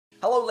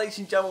Hello ladies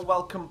and gentlemen,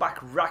 welcome back.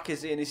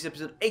 Raccas here, and this is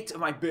episode 8 of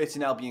my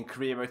BURTON ALBION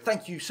career mode.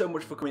 Thank you so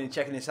much for coming and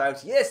checking this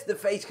out. Yes, the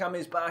face cam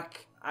is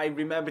back. I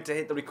remembered to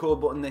hit the record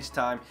button this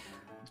time.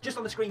 Just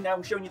on the screen now,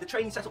 I'm showing you the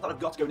training setup that I've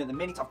got going in the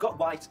minute. I've got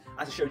White,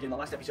 as I showed you in the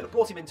last episode. I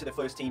brought him into the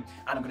first team,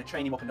 and I'm going to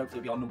train him up and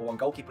hopefully be our #1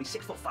 goalkeeper. He's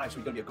 6'5", so he's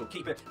going to be a good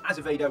keeper.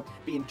 Azevedo,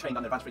 being trained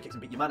on advanced free kicks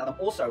and beat your man. And I'm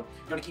also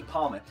going to keep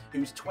Palmer,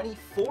 who's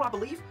 24, I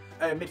believe,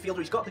 midfielder.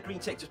 He's got the green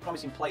tick, just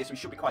promising player, so he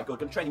should be quite good.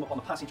 Going to train him up on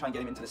the passing, try and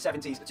get him into the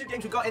 70s. The two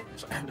games we've got in,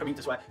 sorry, I don't mean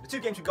to swear. The two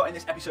games we've got in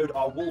this episode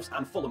are Wolves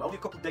and Fulham. Only a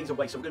couple of days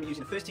away, so we're going to be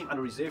using the first team and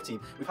a reserve team.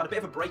 We've had a bit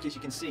of a break, as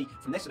you can see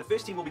from this. So the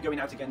first team will be going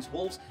out against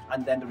Wolves,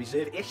 and then the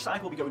reserve-ish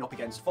side will be going up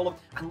against Fulham.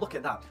 And look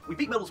at that, we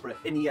beat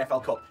Middlesbrough in the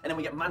EFL Cup, and then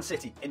we get Man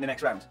City in the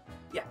next round.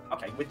 Yeah,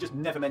 okay, we're just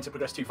never meant to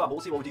progress too far, but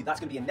we'll see what we do. That's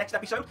going to be in next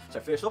episode. So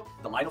first up,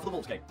 the line-up for the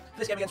Wolves game. For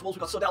this game against Wolves,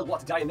 we've got Sodell,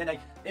 Watt, Dyer, Nene,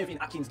 Irving,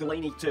 Atkins,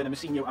 Delaney, Turner,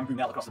 Massinho, and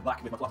Brunel across the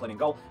back with McLaughlin in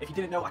goal. If you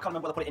didn't know, I can't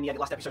remember whether I put it in the edit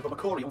last episode, but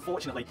McCory,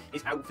 unfortunately,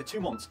 is out for 2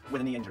 months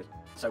with a knee injury.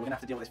 So we're going to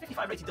have to deal with this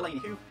 55 rated Delaney,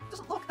 who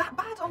doesn't look that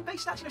bad on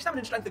base stats. You know, stamina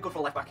and strength are good for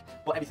a left back,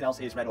 but everything else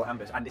is red or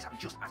ambers, and this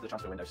happened just after the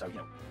transfer window, so, you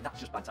know, that's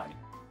just bad timing.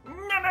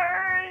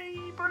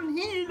 Nene!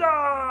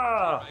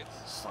 Brunhila!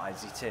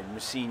 Slides it in.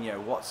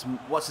 Massinho,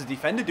 what's the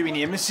defender doing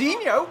here?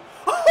 Massinho?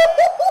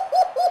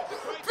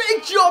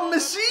 Big John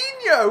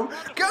Massinho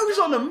goes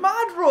on a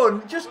mad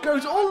run, just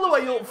goes all the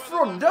way up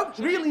front. Don't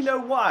really know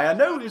why. I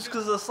know it's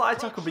because of the slide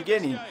tackle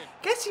beginning.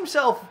 Gets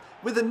himself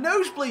with a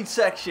nosebleed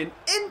section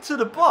into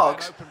the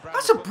box.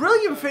 That's a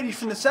brilliant finish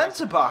from the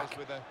centre back.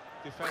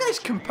 Look at his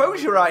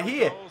composure right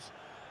here.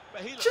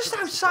 Just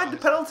outside the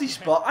penalty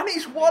spot, and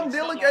it's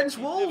 1-0 against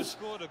Wolves.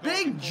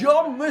 Big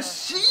John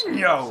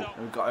Massinho.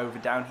 We've got over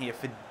down here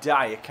for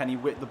Dyer. Can he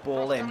whip the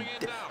ball in?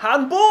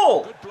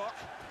 Handball!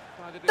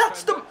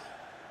 That's the...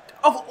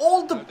 Of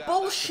all the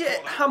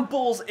bullshit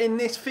handballs in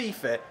this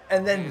FIFA,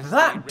 and then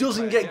that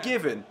doesn't get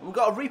given. We've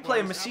got a replay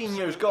of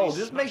Massinho's goal. It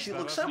just makes it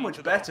look so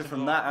much better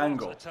from that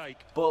angle.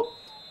 But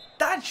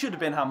that should have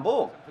been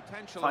handball.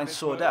 Finds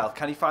Sordell.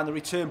 Can he find the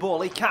return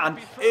ball? He can.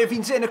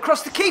 Irving's in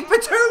across the keeper.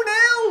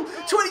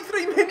 2-0!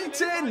 23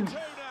 minutes in.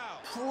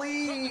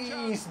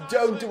 Please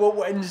don't do a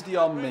Wednesday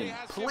on me.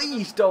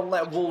 Please don't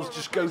let Wolves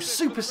just go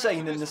super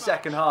sane in the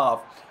second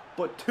half.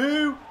 But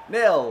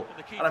 2-0.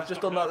 And I've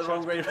just done that the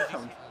wrong way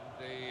around.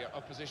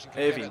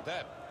 Irving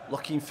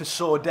looking for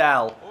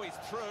Sordell.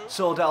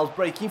 Sordell's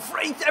breaking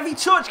free. Every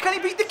touch. Can he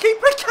beat the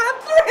keeper? He can.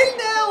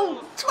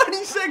 3-0.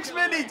 26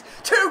 minutes.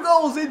 2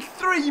 goals in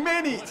 3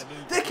 minutes.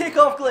 The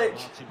kickoff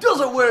glitch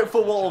doesn't work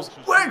for Wolves.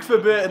 Works for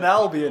BURTON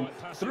ALBION.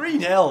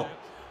 3-0.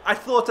 I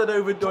thought I'd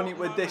overdone it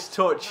with this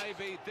touch.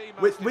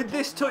 With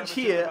this touch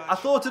here, I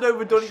thought I'd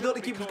overdone it. Thought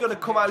the keeper's going to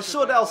come out.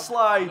 Sordell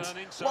slides.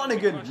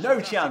 Lonergan, no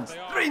chance.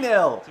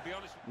 3-0.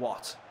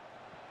 What?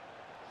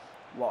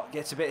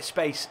 Gets a bit of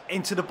space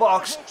into the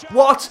box.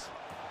 What?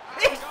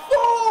 It's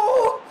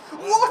 4!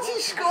 What? He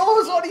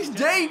scores on his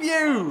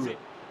debut!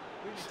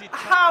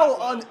 How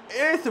on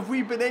earth have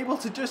we been able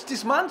to just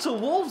dismantle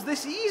Wolves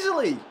this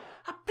easily?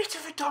 A bit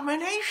of a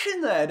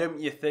domination there, don't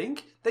you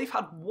think? They've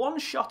had one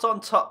shot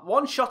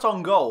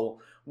on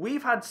goal.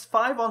 We've had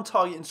 5 on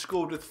target and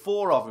scored with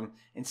 4 of them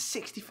in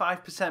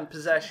 65%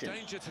 possession.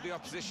 Danger to the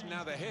opposition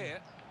now they're here.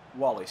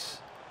 Wallace.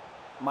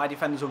 My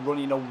defenders are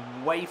running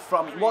away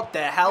from it. What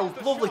the hell?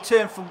 Lovely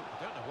turn from...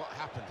 I don't know what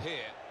happened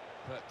here,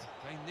 but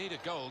they need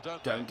a goal,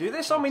 don't they? Don't do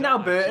this on me now,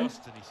 BURTON.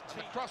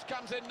 The cross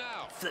comes in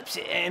now. Flips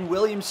it in.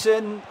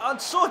 Williamson. And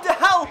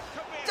Sordell.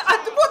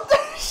 What the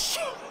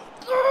shit?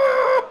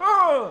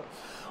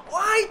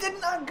 Why didn't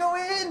that go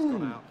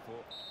in?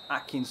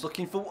 Atkins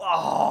looking for...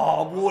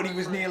 Oh, Wardy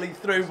was nearly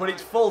through, but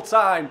it's full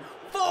time.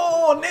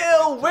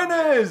 4-0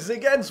 winners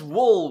against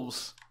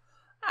Wolves.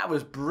 That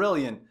was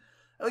brilliant.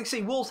 Like I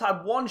say, Wolves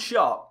had 1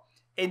 shot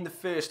in the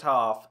first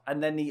half,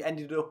 and then he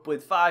ended up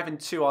with 5 and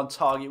 2 on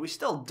target. We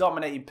still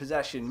dominated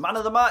possession. Man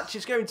of the match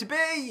is going to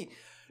be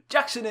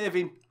Jackson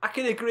Irving. I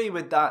can agree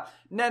with that.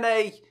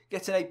 Nene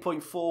gets an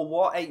 8.4.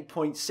 Watt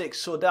 8.6.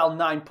 Sordell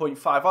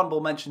 9.5.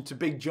 Honourable mention to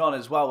Big John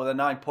as well with a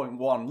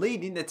 9.1.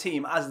 Leading the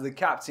team as the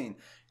captain.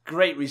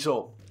 Great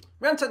result.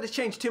 We haven't had to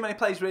change too many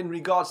players in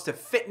regards to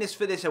fitness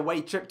for this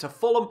away trip to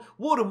Fulham.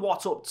 Wood and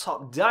Watt up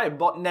top, Dyer,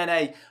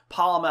 Nene,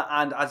 Palmer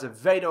and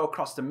Azevedo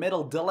across the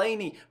middle.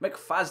 Delaney,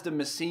 McFadden,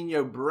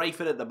 Massinho,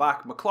 Brayford at the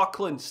back.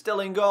 McLaughlin still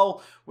in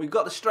goal. We've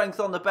got the strength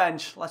on the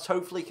bench. Let's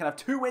hopefully can have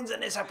 2 wins in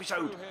this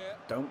episode.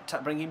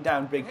 Don't bring him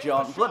down, Big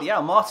John. Bloody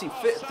hell, Martin,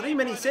 3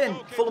 minutes in.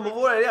 Fulham have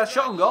already had a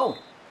shot on goal.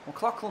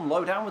 McLaughlin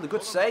low down with a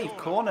good save.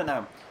 Corner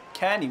now.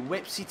 Kenny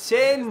whips it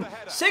in.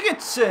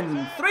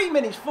 Sigurdsson, 3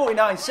 minutes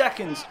 49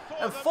 seconds.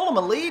 And Fulham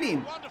are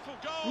leading.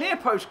 Near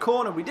post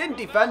corner, we didn't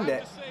defend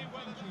it.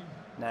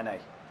 Nene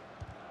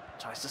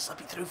tries to slip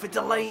it through for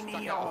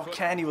Delaney. Oh,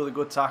 Kenny with a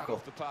good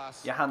tackle.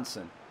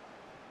 Johansson.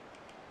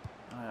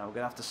 Oh, we're going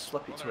to have to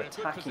slip it to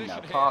attacking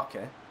now.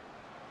 Parker.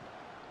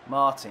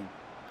 Martin.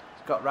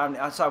 He's got round it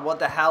outside. What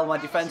the hell? My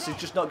defence is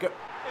just not good.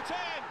 It's in.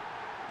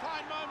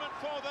 Fine moment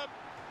for them.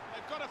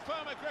 They've got a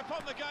firmer grip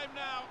on the game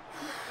now.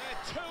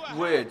 They're 2 ahead.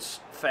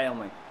 Words fail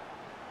me.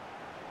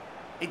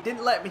 It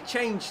didn't let me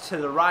change to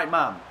the right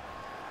man.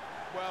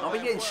 I'll be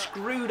getting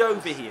screwed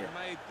over here.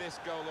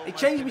 It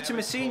changed me to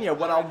Moutinho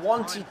when I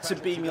wanted to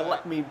be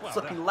me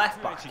flipping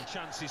left back.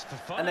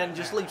 And then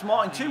just leaves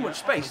Martin too much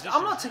space.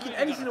 I'm not taking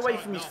anything away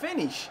from his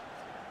finish.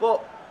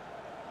 But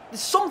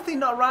there's something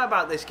not right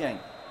about this game.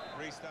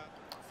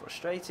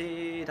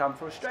 Frustrated. I'm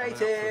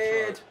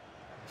frustrated.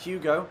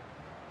 Hugo.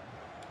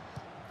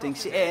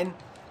 Dinks it in.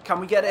 Can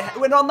we get a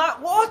win on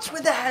that? What?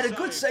 With the header.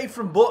 Good save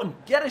from Button.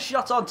 Get a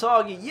shot on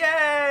target.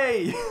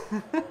 Yay!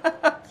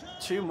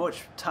 Too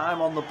much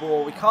time on the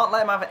ball. We can't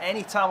let him have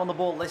any time on the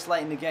ball this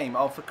late in the game.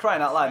 Oh, for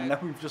crying out loud. Now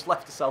we've just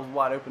left ourselves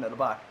wide open at the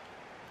back.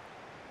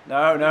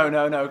 No, no,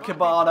 no, no.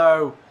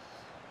 Cabano.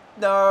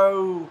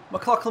 No.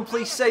 McLaughlin,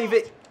 please save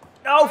it.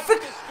 No.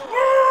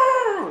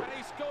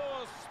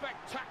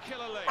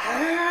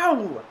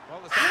 How?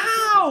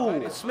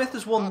 How? Smith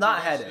has won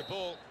that header.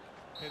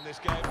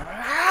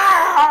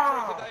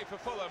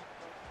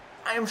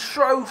 I am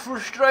so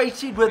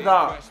frustrated with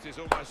that.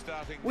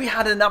 We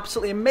had an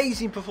absolutely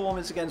amazing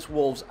performance against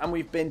Wolves and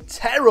we've been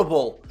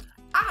terrible.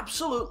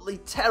 Absolutely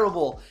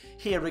terrible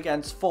here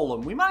against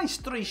Fulham. We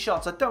managed 3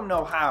 shots. I don't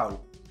know how.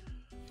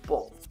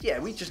 But yeah,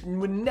 we just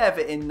were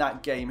never in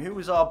that game. Who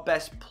was our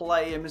best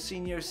player?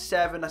 Moutinho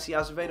 7. I see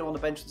Azevedo on the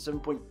bench at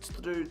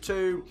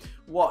 7.2.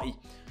 Watty.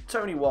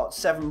 Tony Watt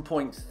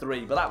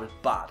 7.3. But that was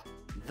bad.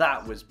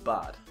 That was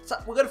bad. So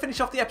we're going to finish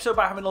off the episode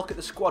by having a look at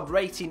the squad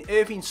rating.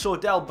 Irving,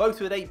 Sordell, both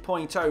with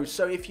 8.0.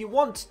 So if you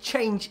want to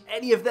change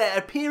any of their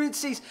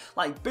appearances,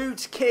 like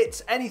boots,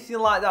 kits, anything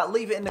like that,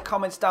 leave it in the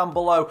comments down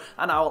below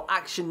and I will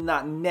action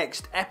that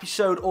next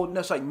episode. Or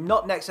no, sorry,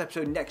 not next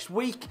episode, next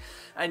week.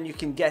 And you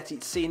can get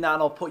it seen that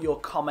and I'll put your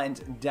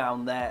comment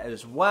down there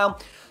as well.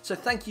 So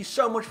thank you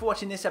so much for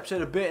watching this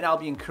episode of Burton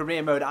Albion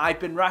Career Mode. I've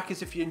been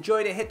Raccas. If you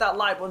enjoyed it, hit that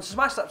like button,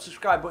 smash that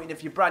subscribe button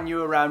if you're brand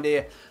new around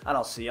here. And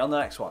I'll see you on the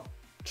next one.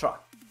 Try.